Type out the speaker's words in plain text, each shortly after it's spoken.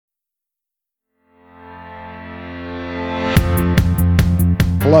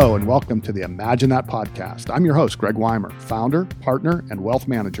Hello, and welcome to the Imagine That podcast. I'm your host, Greg Weimer, founder, partner, and wealth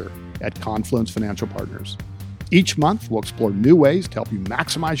manager at Confluence Financial Partners. Each month, we'll explore new ways to help you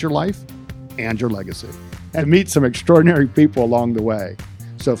maximize your life and your legacy, and meet some extraordinary people along the way.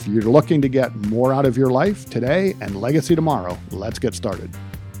 So if you're looking to get more out of your life today and legacy tomorrow, let's get started.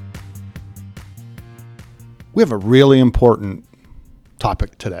 We have a really important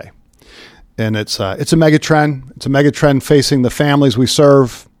topic today. And it's a mega trend. It's a mega trend facing the families we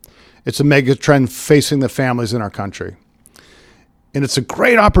serve. It's a mega trend facing the families in our country. And it's a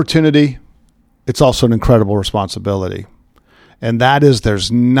great opportunity. It's also an incredible responsibility. And that is there's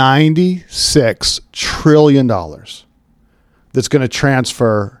 $96 trillion that's going to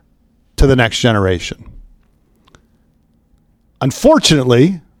transfer to the next generation.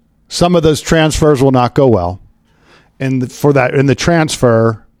 Unfortunately, some of those transfers will not go well. And the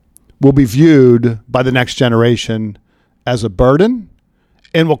transfer will be viewed by the next generation as a burden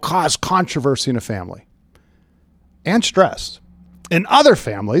and will cause controversy in a family and stress. In other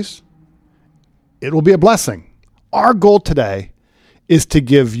families, it will be a blessing. Our goal today is to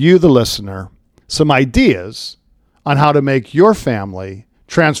give you, the listener, some ideas on how to make your family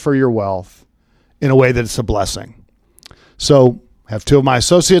transfer your wealth in a way that it's a blessing. So I have two of my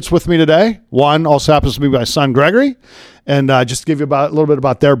associates with me today. One also happens to be my son, Gregory. And just to give you a little bit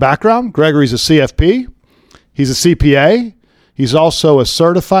about their background, Gregory's a CFP. He's a CPA. He's also a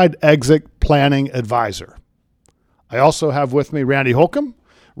certified exit planning advisor. I also have with me Randy Holcombe.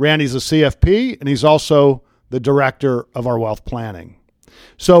 Randy's a CFP, and he's also the director of our wealth planning.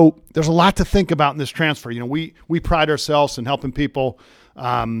 So there's a lot to think about in this transfer. You know, we pride ourselves in helping people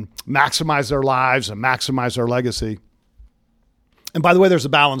maximize their lives and maximize their legacy. And by the way, there's a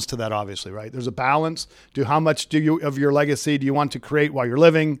balance to that, obviously, right? There's a balance to how much of your legacy do you want to create while you're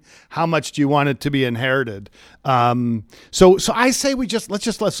living? How much do you want it to be inherited? So I say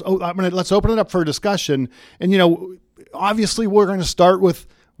let's open it up for a discussion. And, you know, obviously we're going to start with,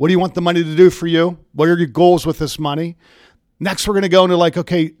 what do you want the money to do for you? What are your goals with this money? Next, we're going to go into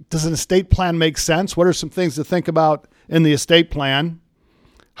okay, does an estate plan make sense? What are some things to think about in the estate plan?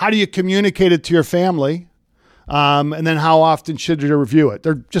 How do you communicate it to your family? And then how often should you review it?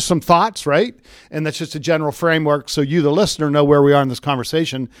 They're just some thoughts, right? And that's just a general framework so you, the listener, know where we are in this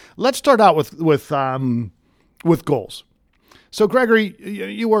conversation. Let's start out with goals. So, Gregory,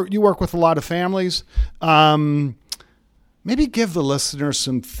 you work with a lot of families. Maybe give the listener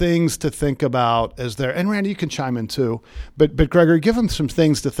some things to think about as they're, and Randy, you can chime in too. But Gregory, give them some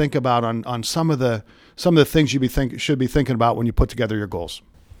things to think about on some of the things you should be thinking about when you put together your goals.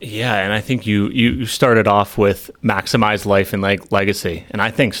 Yeah, and I think you started off with maximize life and legacy. And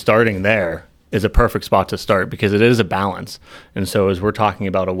I think starting there is a perfect spot to start because it is a balance. And so as we're talking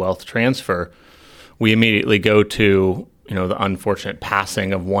about a wealth transfer, we immediately go to, the unfortunate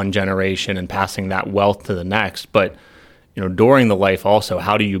passing of one generation and passing that wealth to the next. But, during the life also,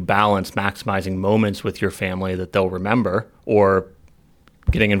 how do you balance maximizing moments with your family that they'll remember, or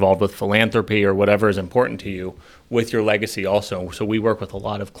getting involved with philanthropy or whatever is important to you with your legacy also. So we work with a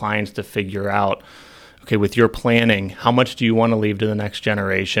lot of clients to figure out, okay, with your planning, how much do you want to leave to the next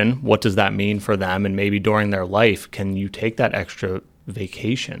generation? What does that mean for them? And maybe during their life, can you take that extra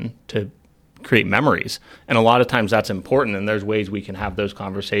vacation to create memories? And a lot of times that's important, and there's ways we can have those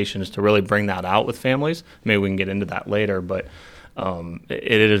conversations to really bring that out with families. Maybe we can get into that later, but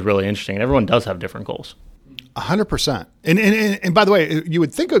it is really interesting. And everyone does have different goals. 100%. And by the way, you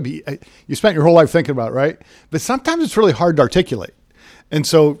would think it would be, you spent your whole life thinking about it, right? But sometimes it's really hard to articulate. And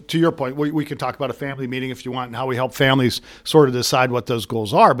so to your point, we can talk about a family meeting if you want and how we help families sort of decide what those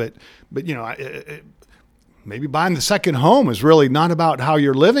goals are. But maybe buying the second home is really not about how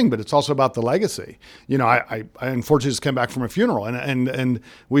you're living, but it's also about the legacy. I unfortunately just came back from a funeral and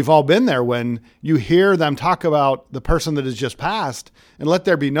we've all been there when you hear them talk about the person that has just passed, and let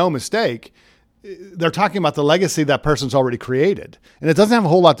there be no mistake, they're talking about the legacy that person's already created, and it doesn't have a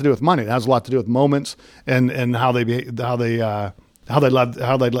whole lot to do with money. It has a lot to do with moments and how they live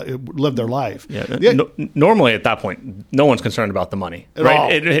their life. Yeah. Normally, at that point, no one's concerned about the money,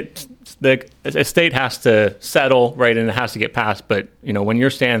 right? The estate has to settle, right, and it has to get passed. But when you're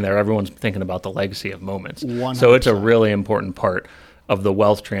standing there, everyone's thinking about the legacy of moments. 100%. So it's a really important part of the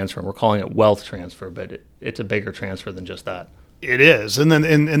wealth transfer. We're calling it wealth transfer, but it's a bigger transfer than just that. It is. And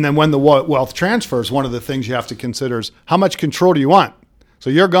then when the wealth transfers, one of the things you have to consider is how much control do you want?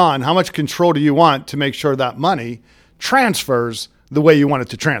 So you're gone. How much control do you want to make sure that money transfers the way you want it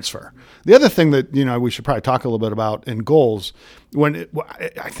to transfer? The other thing that, we should probably talk a little bit about in goals,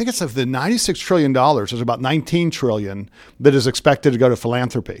 I think it's of the $96 trillion, there's about $19 trillion that is expected to go to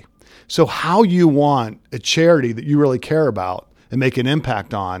philanthropy. So how you want a charity that you really care about and make an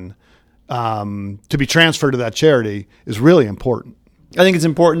impact on to be transferred to that charity is really important. I think it's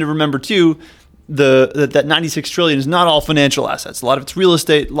important to remember too that 96 trillion is not all financial assets. A lot of it's real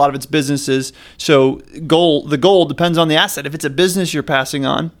estate, a lot of it's businesses. So the goal depends on the asset. If it's a business you're passing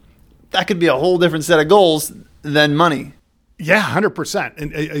on, that could be a whole different set of goals than money. Yeah, 100%.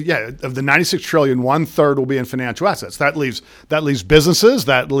 And of the 96 trillion, 1/3 will be in financial assets. That leaves businesses,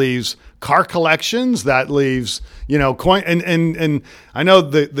 that leaves car collections, that leaves, coin. And I know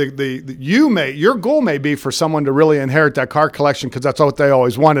your goal may be for someone to really inherit that car collection because that's what they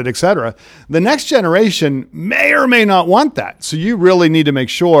always wanted, et cetera. The next generation may or may not want that. So you really need to make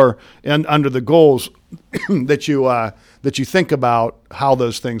sure, and under the goals, that you think about how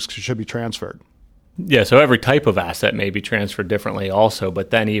those things should be transferred. Yeah, so every type of asset may be transferred differently also,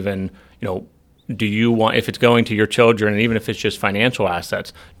 but then even, do you want, if it's going to your children, and even if it's just financial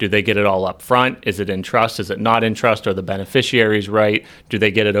assets, do they get it all up front? Is it in trust? Is it not in trust? Are the beneficiaries right? Do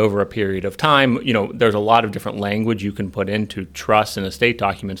they get it over a period of time? There's a lot of different language you can put into trust and estate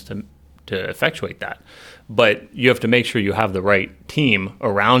documents to effectuate that. But you have to make sure you have the right team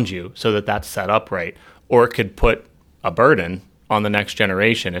around you so that that's set up right, or it could put a burden on the next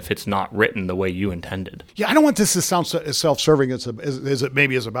generation if it's not written the way you intended. Yeah, I don't want this to sound as self-serving as it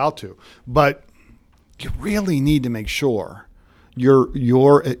maybe is about to, but you really need to make sure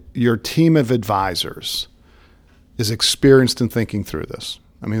your team of advisors is experienced in thinking through this.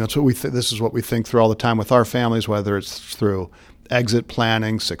 I mean, that's what this is what we think through all the time with our families, whether it's through exit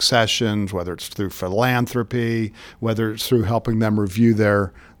planning, successions, whether it's through philanthropy, whether it's through helping them review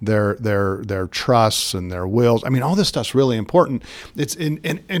their trusts and their wills. I mean, all this stuff's really important. And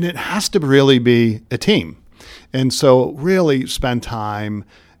it has to really be a team. And so really spend time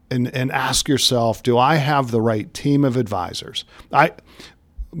and ask yourself, do I have the right team of advisors?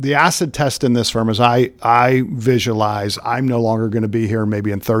 The acid test in this firm is I visualize I'm no longer going to be here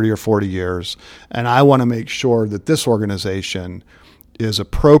maybe in 30 or 40 years, and I want to make sure that this organization is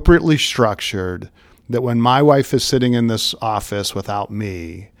appropriately structured, that when my wife is sitting in this office without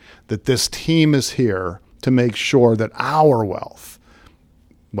me, that this team is here to make sure that our wealth,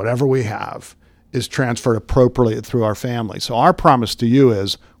 whatever we have, is transferred appropriately through our family. So our promise to you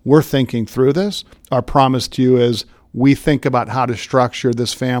is we're thinking through this. Our promise to you is we think about how to structure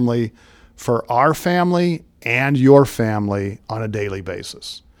this family for our family and your family on a daily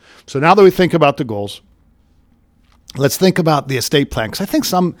basis. So now that we think about the goals, let's think about the estate plan, because I think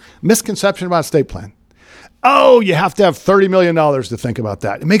some misconception about estate plan. Oh, you have to have $30 million to think about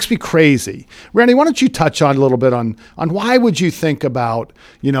that. It makes me crazy. Randy, why don't you touch on a little bit on why would you think about,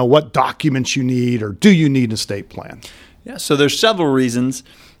 what documents you need, or do you need an estate plan? Yeah, so there's several reasons.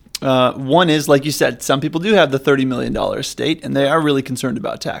 One is, like you said, some people do have the $30 million estate, and they are really concerned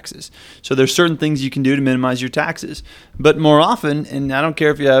about taxes. So there's certain things you can do to minimize your taxes. But more often, and I don't care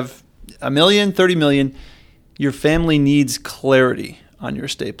if you have $1 million, $30 million, your family needs clarity on your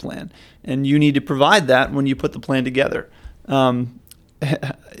estate plan. And you need to provide that when you put the plan together.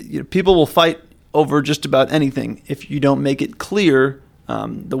 People will fight over just about anything if you don't make it clear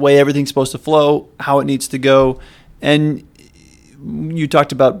the way everything's supposed to flow, how it needs to go. And you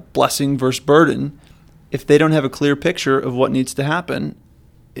talked about blessing versus burden. If they don't have a clear picture of what needs to happen,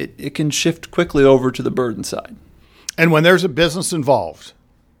 it can shift quickly over to the burden side. And when there's a business involved,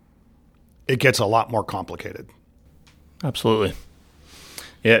 it gets a lot more complicated. Absolutely.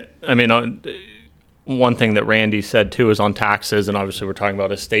 Yeah, I mean, one thing that Randy said too is on taxes, and obviously we're talking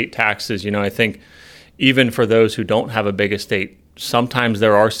about estate taxes. I think even for those who don't have a big estate, sometimes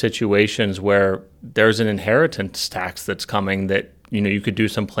there are situations where there's an inheritance tax that's coming that, you could do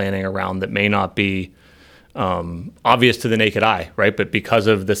some planning around that may not be obvious to the naked eye, right? But because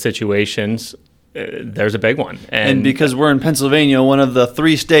of the situations, there's a big one. And because we're in Pennsylvania, one of the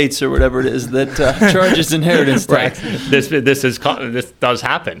 3 states or whatever it is that charges inheritance tax. Right. This does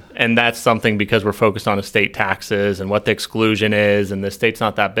happen. And that's something because we're focused on estate taxes and what the exclusion is, and the state's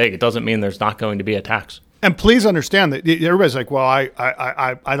not that big. It doesn't mean there's not going to be a tax. And please understand that everybody's like, well,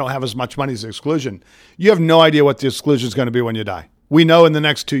 I don't have as much money as the exclusion. You have no idea what the exclusion is going to be when you die. We know in the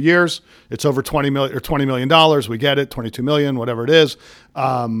next 2 years, it's over $20 million. We get it, 22 million, whatever it is.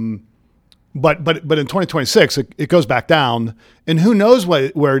 But in 2026, it goes back down, and who knows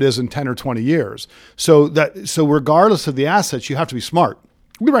where it is in 10 or 20 years. So regardless of the assets, you have to be smart.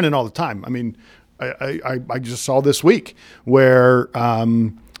 We run in all the time. I mean, I just saw this week where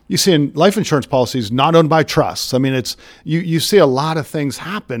you see in life insurance policies not owned by trusts. I mean, it's you see a lot of things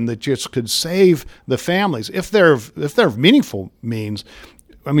happen that just could save the families if they're of meaningful means.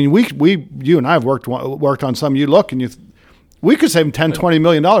 I mean, you and I have worked on some. You look and we could save them $10, $20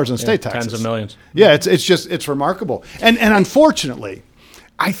 million in estate taxes. Tens of millions. Yeah, it's remarkable. And unfortunately,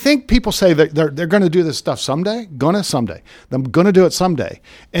 I think people say that they're going to do this stuff someday. Someday. I'm going to do it someday.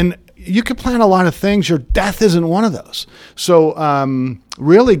 And you can plan a lot of things. Your death isn't one of those. So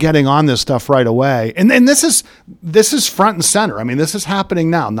really getting on this stuff right away. And this is front and center. I mean, this is happening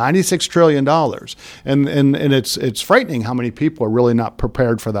now. $96 trillion, and it's frightening how many people are really not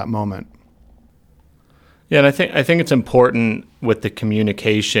prepared for that moment. Yeah, and I think it's important with the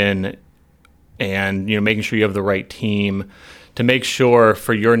communication and making sure you have the right team to make sure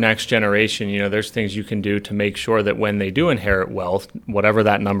for your next generation, there's things you can do to make sure that when they do inherit wealth, whatever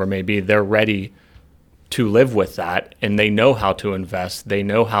that number may be, they're ready to live with that, and they know how to invest, they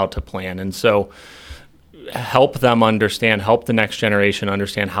know how to plan. And so help them understand, help the next generation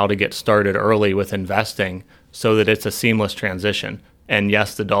understand how to get started early with investing so that it's a seamless transition. And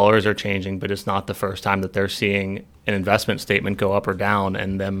yes, the dollars are changing, but it's not the first time that they're seeing an investment statement go up or down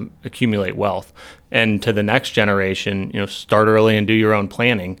and them accumulate wealth. And to the next generation, start early and do your own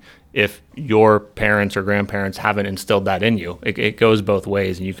planning. If your parents or grandparents haven't instilled that in you, it goes both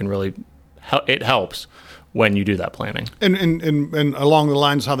ways, and you can really, it helps when you do that planning. And along the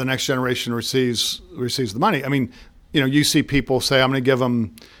lines how the next generation receives the money. I mean, you see people say, I'm going to give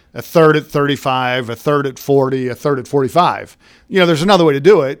them a third at 35, a third at 40, a third at 45. There's another way to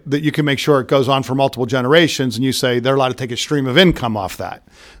do it that you can make sure it goes on for multiple generations, and you say they're allowed to take a stream of income off that.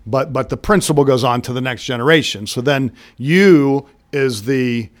 But the principle goes on to the next generation. So then you is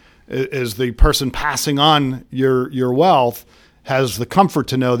the person passing on your wealth has the comfort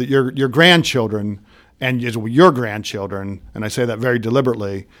to know that your grandchildren and your grandchildren, and I say that very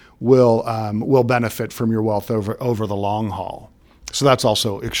deliberately, will benefit from your wealth over the long haul. So that's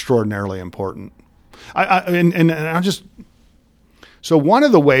also extraordinarily important. So one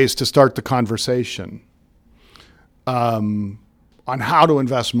of the ways to start the conversation on how to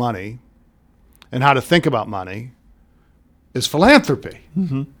invest money and how to think about money is philanthropy.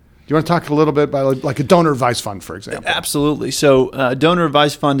 Mm-hmm. Do you want to talk a little bit about like a donor advised fund, for example? Absolutely. So donor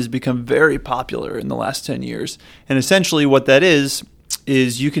advised fund has become very popular in the last 10 years. And essentially what that is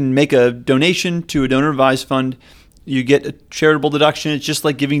you can make a donation to a donor advised fund. You get a charitable deduction. It's just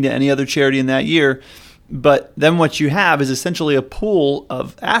like giving to any other charity in that year. But then what you have is essentially a pool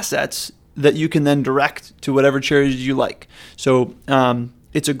of assets that you can then direct to whatever charities you like. So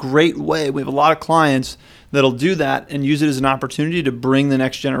it's a great way. We have a lot of clients that'll do that and use it as an opportunity to bring the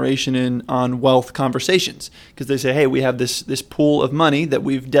next generation in on wealth conversations, because they say, hey, we have this pool of money that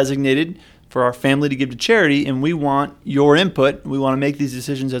we've designated for our family to give to charity, and we want your input. We want to make these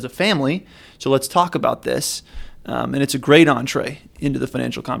decisions as a family. So let's talk about this. And it's a great entree into the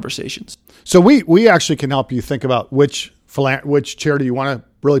financial conversations. So we actually can help you think about which charity you want to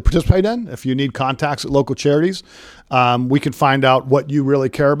really participate in. If you need contacts at local charities, we can find out what you really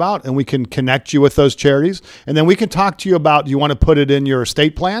care about, and we can connect you with those charities. And then we can talk to you about, do you want to put it in your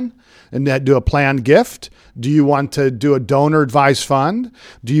estate plan and do a planned gift? Do you want to do a donor advised fund?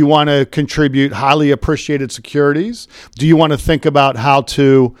 Do you want to contribute highly appreciated securities? Do you want to think about how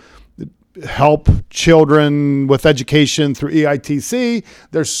to help children with education through EITC?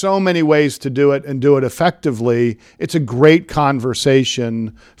 There's so many ways to do it and do it effectively. It's a great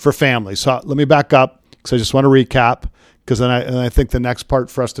conversation for families. So let me back up, because I just want to recap, because then I think the next part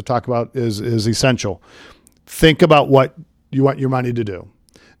for us to talk about is essential. Think about what you want your money to do.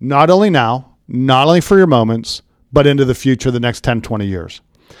 Not only now, not only for your moments, but into the future, the next 10, 20 years.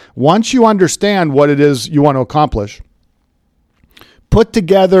 Once you understand what it is you want to accomplish, put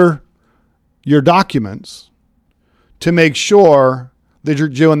together your documents to make sure that you're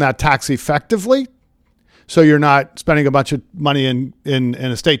doing that tax effectively, so you're not spending a bunch of money in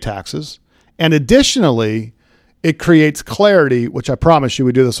estate taxes. And additionally, it creates clarity, which I promise you,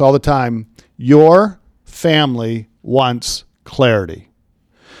 we do this all the time. Your family wants clarity.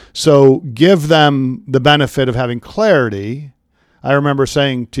 So give them the benefit of having clarity. I remember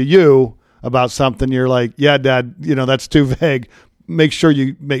saying to you about something, you're like, yeah, Dad, that's too vague. Make sure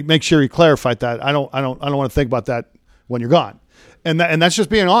you clarify that. I don't want to think about that when you're gone. And that's just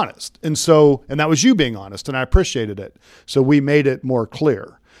being honest. And that was you being honest, and I appreciated it. So we made it more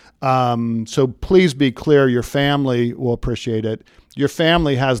clear. So please be clear. Your family will appreciate it. Your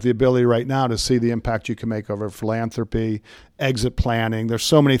family has the ability right now to see the impact you can make over philanthropy, exit planning. There's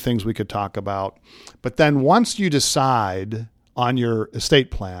so many things we could talk about. But then once you decide on your estate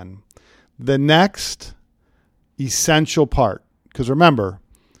plan, the next essential part, because remember,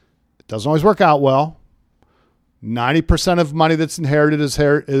 it doesn't always work out well. 90% of money that's inherited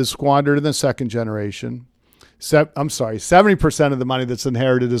is squandered in the second generation. 70% of the money that's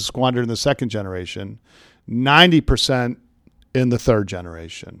inherited is squandered in the second generation. 90% in the third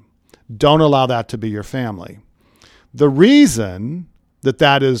generation. Don't allow that to be your family. The reason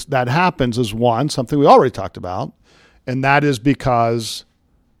that happens is, one, something we already talked about, and that is because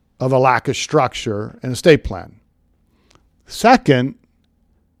of a lack of structure and estate plan. Second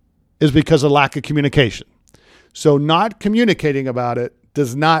is because of lack of communication. So not communicating about it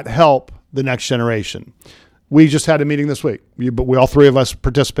does not help the next generation. We just had a meeting this week. But we all three of us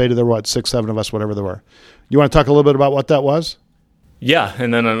participated. There were 6, 7 of us, whatever there were. You want to talk a little bit about what that was? Yeah,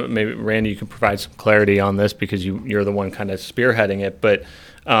 and then maybe Randy, you can provide some clarity on this because you're the one kind of spearheading it. But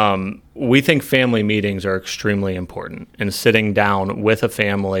we think family meetings are extremely important, and sitting down with a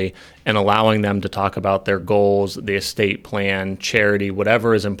family and allowing them to talk about their goals, the estate plan, charity,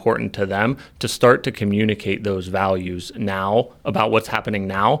 whatever is important to them, to start to communicate those values now about what's happening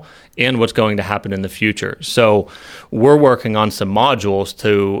now and what's going to happen in the future. So we're working on some modules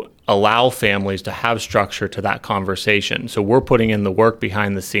to allow families to have structure to that conversation. So we're putting in the work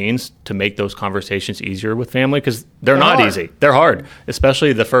behind the scenes to make those conversations easier with family, because they're not hard. Easy. They're hard,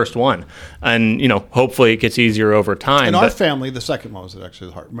 especially the first one. And, hopefully it gets easier over time. In our family, the second one was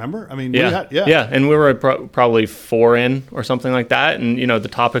actually hard. Remember? I mean, yeah. And we were probably 4 in or something like that. And, the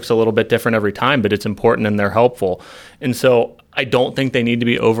topic's a little bit different every time, but it's important and they're helpful. And so I don't think they need to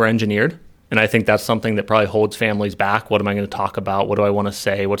be over-engineered. And I think that's something that probably holds families back. What am I going to talk about? What do I want to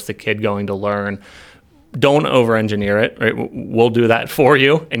say? What's the kid going to learn? Don't over-engineer it. Right? We'll do that for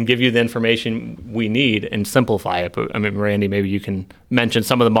you and give you the information we need and simplify it. But Randy, maybe you can mention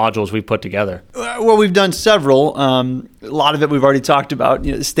some of the modules we've put together. Well, we've done several. A lot of it we've already talked about.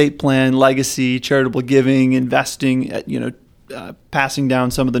 Estate plan, legacy, charitable giving, investing. Passing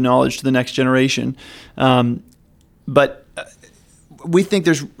down some of the knowledge to the next generation. But we think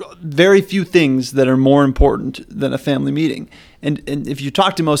there's very few things that are more important than a family meeting. And if you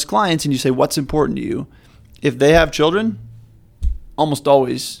talk to most clients and you say, what's important to you? If they have children, almost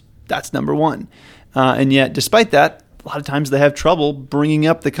always that's number one. And yet, despite that, a lot of times they have trouble bringing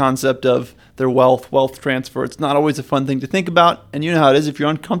up the concept of their wealth transfer. It's not always a fun thing to think about. And you know how it is. If you're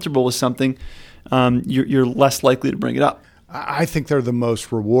uncomfortable with something, you're less likely to bring it up. I think they're the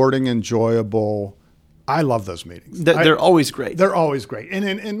most rewarding, enjoyable. I love those meetings. They're always great. They're always great.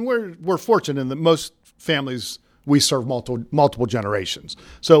 And we're fortunate in that most families, we serve multiple generations.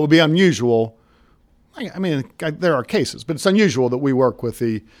 So it would be unusual. There are cases, but it's unusual that we work with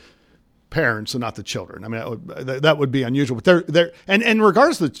the parents and not the children. That would be unusual. But and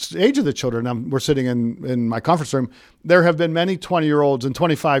regardless of the age of the children, we're sitting in my conference room. There have been many 20-year-olds and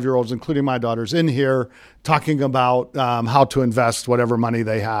 25-year-olds, including my daughters, in here talking about how to invest whatever money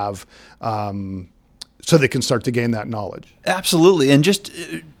they have, so they can start to gain that knowledge. Absolutely. And just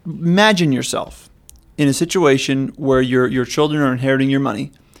imagine yourself in a situation where your children are inheriting your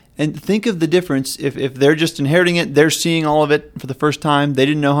money. And think of the difference if they're just inheriting it, they're seeing all of it for the first time. They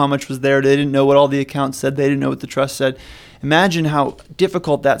didn't know how much was there. They didn't know what all the accounts said. They didn't know what the trust said. Imagine how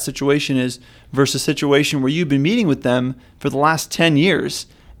difficult that situation is versus a situation where you've been meeting with them for the last 10 years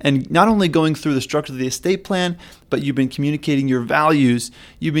and not only going through the structure of the estate plan, but you've been communicating your values.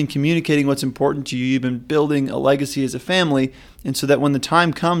 You've been communicating what's important to you. You've been building a legacy as a family. And so that when the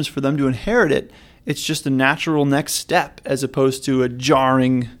time comes for them to inherit it, it's just a natural next step as opposed to a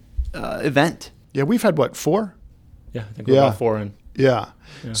jarring event. Yeah, we've had, 4? Yeah, I think we're about 4 in. Yeah.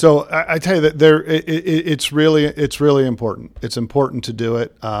 So I tell you that it's really important. It's important to do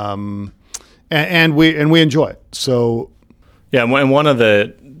it, and we enjoy it. So yeah, and one of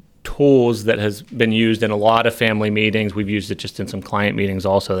the tools that has been used in a lot of family meetings, we've used it just in some client meetings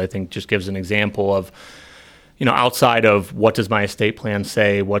also, I think just gives an example of, outside of what does my estate plan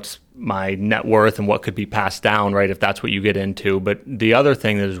say, what's my net worth and what could be passed down, right, if that's what you get into. But the other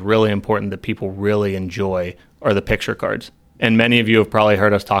thing that is really important that people really enjoy are the picture cards. And many of you have probably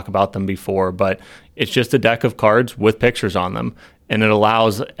heard us talk about them before, but it's just a deck of cards with pictures on them. And it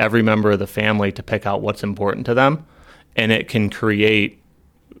allows every member of the family to pick out what's important to them. And it can create,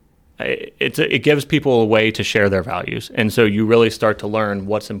 it gives people a way to share their values. And so you really start to learn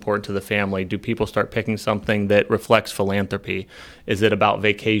what's important to the family. Do people start picking something that reflects philanthropy? Is it about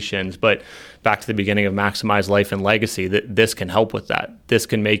vacations? But back to the beginning of Maximize Life and Legacy, that this can help with that. This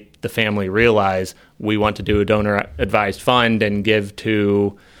can make the family realize we want to do a donor advised fund and give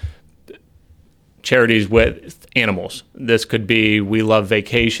to charities with animals. This could be we love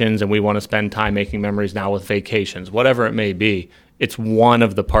vacations and we want to spend time making memories now with vacations, whatever it may be. It's one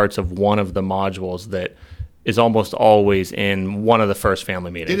of the parts of one of the modules that is almost always in one of the first family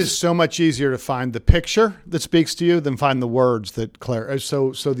meetings. It is so much easier to find the picture that speaks to you than find the words that clarify.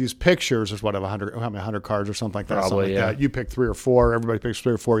 So these pictures, there's 100 cards or something like that. Probably, something like yeah. that. You pick 3 or 4, everybody picks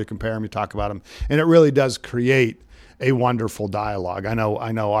 3 or 4, you compare them, you talk about them. And it really does create a wonderful dialogue. I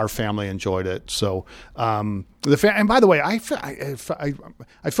know our family enjoyed it. So and by the way, I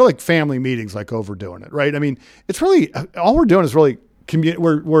feel like family meetings like overdoing it, right? I mean, it's really all we're doing is really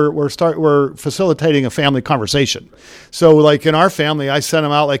we're facilitating a family conversation. So like in our family, I sent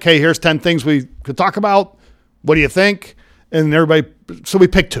them out like, hey, here's 10 things we could talk about. What do you think? And so we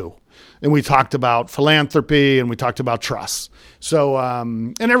picked 2. And we talked about philanthropy and we talked about trusts. So,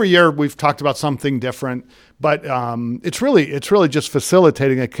 and every year we've talked about something different, but it's really just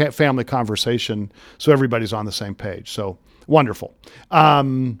facilitating a family conversation so everybody's on the same page. So wonderful.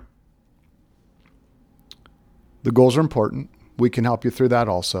 The goals are important. We can help you through that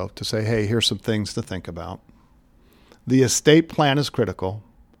also to say, hey, here's some things to think about. The estate plan is critical.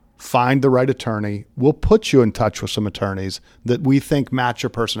 Find the right attorney. We'll put you in touch with some attorneys that we think match your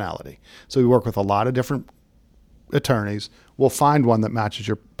personality. So we work with a lot of different attorneys. We'll find one that matches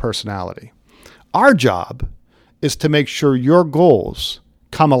your personality. Our job is to make sure your goals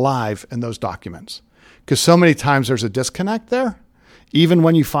come alive in those documents. Because so many times there's a disconnect there, even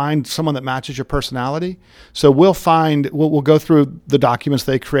when you find someone that matches your personality. So we'll go through the documents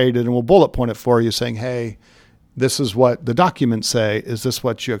they created and we'll bullet point it for you saying, hey, this is what the documents say. Is this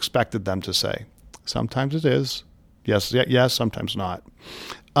what you expected them to say? Sometimes it is. Yes, sometimes not.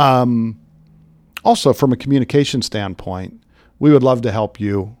 Also, from a communication standpoint, we would love to help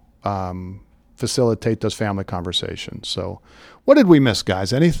you facilitate those family conversations. So what did we miss,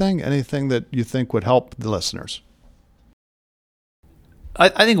 guys? Anything that you think would help the listeners? I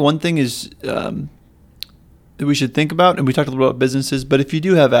think one thing is that we should think about, and we talked a little about businesses, but if you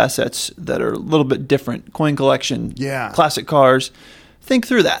do have assets that are a little bit different, coin collection, classic cars, think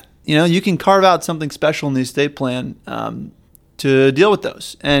through that. You can carve out something special in the estate plan to deal with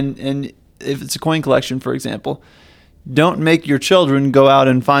those. And if it's a coin collection, for example, don't make your children go out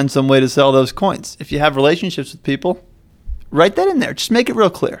and find some way to sell those coins. If you have relationships with people, write that in there. Just make it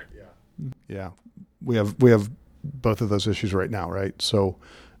real clear. Yeah. We have both of those issues right now, right? So,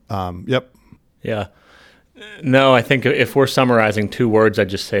 yep. Yeah. No, I think if we're summarizing 2 words, I'd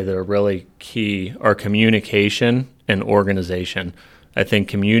just say that are really key are communication and organization. I think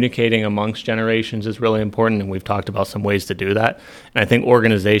communicating amongst generations is really important, and we've talked about some ways to do that. And I think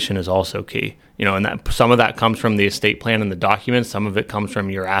organization is also key. And that some of that comes from the estate plan and the documents. Some of it comes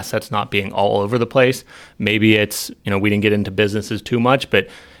from your assets not being all over the place. Maybe it's, we didn't get into businesses too much, but,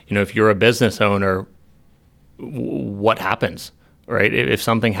 if you're a business owner, what happens? Right? If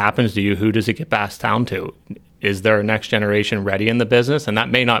something happens to you, who does it get passed down to? Is there a next generation ready in the business? And that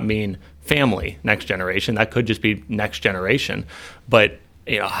may not mean family next generation. That could just be next generation. But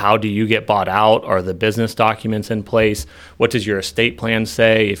how do you get bought out? Are the business documents in place? What does your estate plan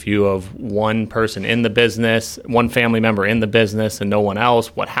say? If you have one person in the business, one family member in the business and no one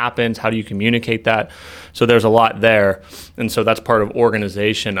else, what happens? How do you communicate that? So there's a lot there. And so that's part of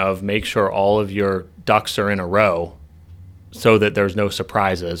organization of make sure all of your ducks are in a row so that there's no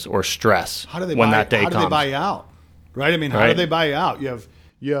surprises or stress when that day comes. How do they buy you out? Right? I mean, how do they buy you out?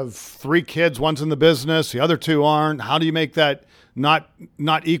 You have 3 kids, one's in the business, the other 2 aren't. How do you make that not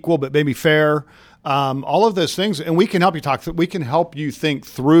equal, but maybe fair? All of those things, and we can help you we can help you think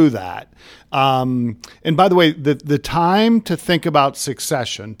through that. And by the way, the time to think about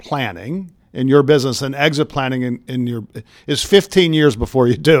succession planning in your business and exit planning in your is 15 years before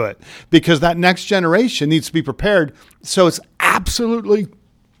you do it, because that next generation needs to be prepared. So it's absolutely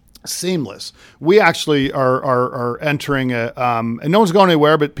seamless. We actually are entering and no one's going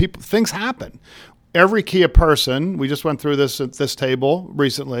anywhere, but things happen. Every key person, we just went through this at this table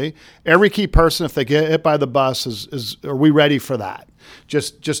recently. Every key person, if they get hit by the bus, are we ready for that?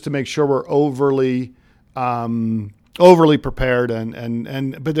 Just to make sure we're overly prepared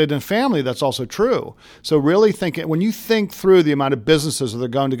but in a family, that's also true. So really when you think through the amount of businesses that are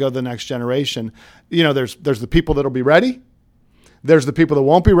going to go to the next generation, there's the people that'll be ready, there's the people that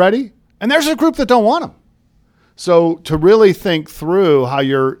won't be ready, and there's a group that don't want them. So to really think through how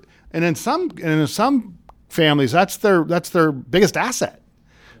and in some families, that's their biggest asset.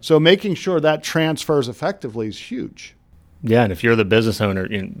 So making sure that transfers effectively is huge. Yeah, and if you're the business owner,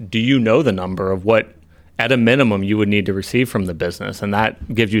 do you know the number of what at a minimum you would need to receive from the business? And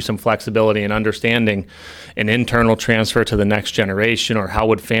that gives you some flexibility and understanding an internal transfer to the next generation, or how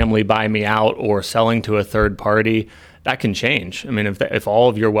would family buy me out, or selling to a third party. That can change. I mean, if all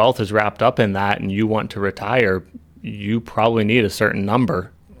of your wealth is wrapped up in that and you want to retire, you probably need a certain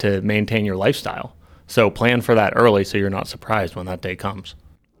number to maintain your lifestyle. So plan for that early so you're not surprised when that day comes.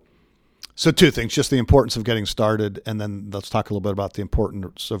 So 2 things, just the importance of getting started, and then let's talk a little bit about the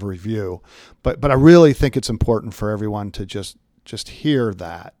importance of review. But I really think it's important for everyone to just hear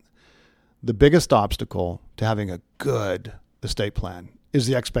that the biggest obstacle to having a good estate plan is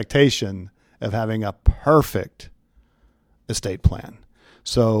the expectation of having a perfect estate plan.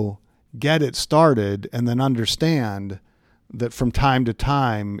 So get it started and then understand that from time to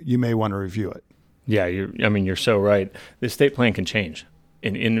time you may want to review it. Yeah, you're so right. The estate plan can change.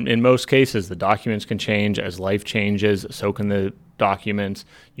 In most cases, the documents can change as life changes. So can the documents.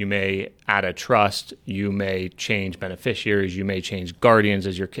 You may add a trust. You may change beneficiaries. You may change guardians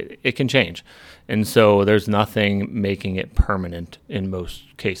as your kid. It can change, and so there's nothing making it permanent in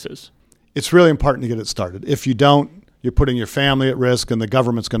most cases. It's really important to get it started. If you don't, you're putting your family at risk, and the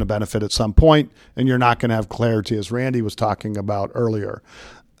government's going to benefit at some point, and you're not going to have clarity, as Randy was talking about earlier.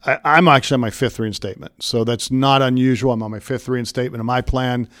 I'm actually on my fifth reinstatement, so that's not unusual. I'm on my fifth reinstatement of my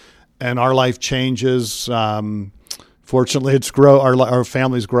plan, and our life changes. Fortunately, our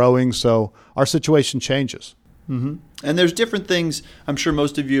family's growing, so our situation changes. Mm-hmm. And there's different things. I'm sure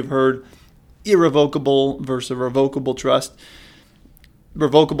most of you have heard irrevocable versus revocable trust.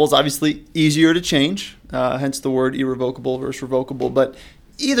 Revocable is obviously easier to change, hence the word irrevocable versus revocable. But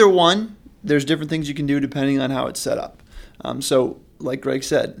either one, there's different things you can do depending on how it's set up. So like Greg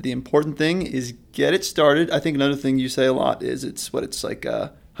said, the important thing is get it started. I think another thing you say a lot is it's like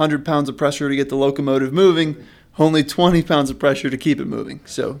 100 pounds of pressure to get the locomotive moving, only 20 pounds of pressure to keep it moving.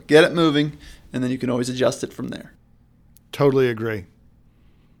 So get it moving, and then you can always adjust it from there. Totally agree.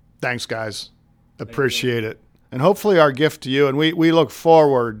 Thanks, guys. Appreciate it. And hopefully our gift to you, and we look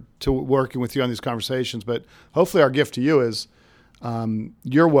forward to working with you on these conversations, but hopefully our gift to you is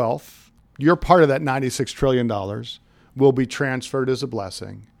your wealth, you're part of that $96 trillion, will be transferred as a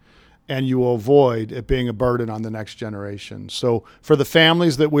blessing, and you will avoid it being a burden on the next generation. So for the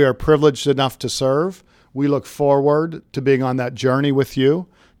families that we are privileged enough to serve, we look forward to being on that journey with you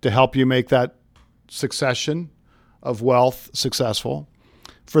to help you make that succession of wealth successful.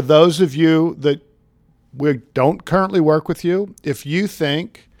 For those of you that we don't currently work with you, if you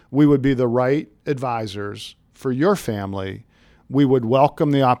think we would be the right advisors for your family, we would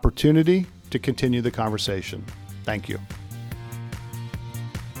welcome the opportunity to continue the conversation. Thank you.